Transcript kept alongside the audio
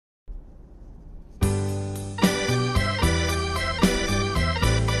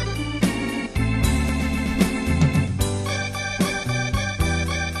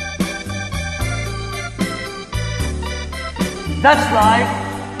That's life.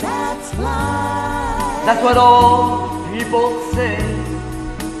 That's life. That's what all people say.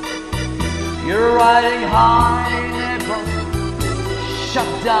 You're riding high in April, shut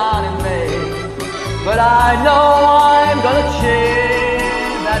down in May. But I know I'm gonna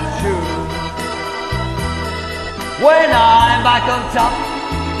change that tune. When I'm back on top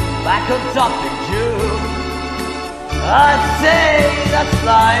in June, I say that's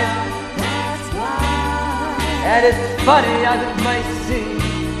life. That's life. And it's funny as it may seem,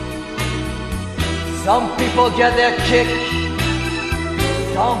 some people get their kick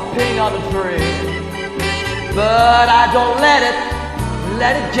stomping on the dream, but I don't let it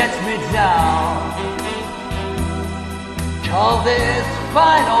get me down. 'Cause this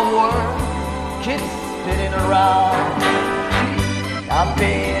final world keeps spinning around. I've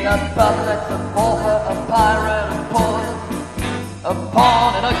been a puppet, a pauper, a pirate, a poet, a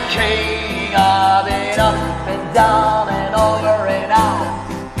pawn and a king. I've been up and down and over and out,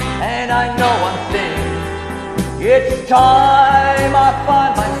 and I know one thing, it's time I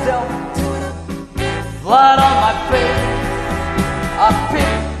find myself flat on my face. I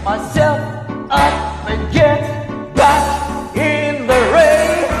pick myself up and get back in the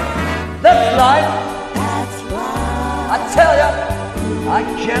race. That's life. That's life. I tell ya, I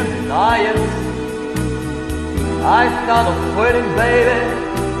can't deny it. I thought of quitting, baby,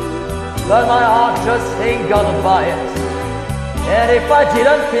 but my heart just ain't gonna buy it. And if I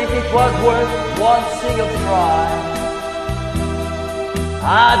didn't think it was worth one single try,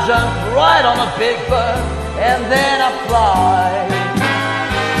 I jump right on a big bird and then I fly.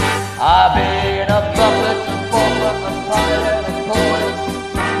 I've been a puppet, a pauper, a pirate, a poet,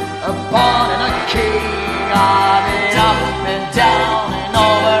 a pawn and a king. I've been up and down and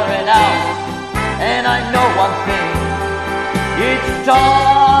over and out, and I know one thing, each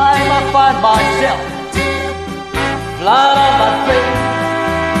time I find myself flat on my face,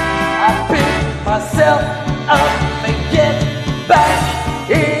 I pick myself up and get back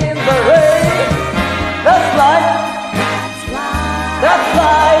in the race. That's life. That's life. That's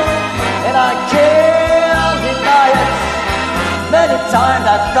life. And I can't deny it. Many times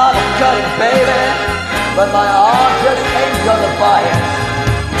I thought of cutting, baby, but my heart just ain't gonna buy it.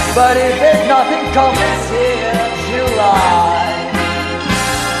 But if there's nothing coming here in July,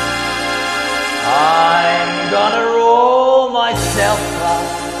 I'm gonna roll myself up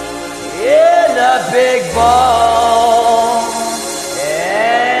in a big ball.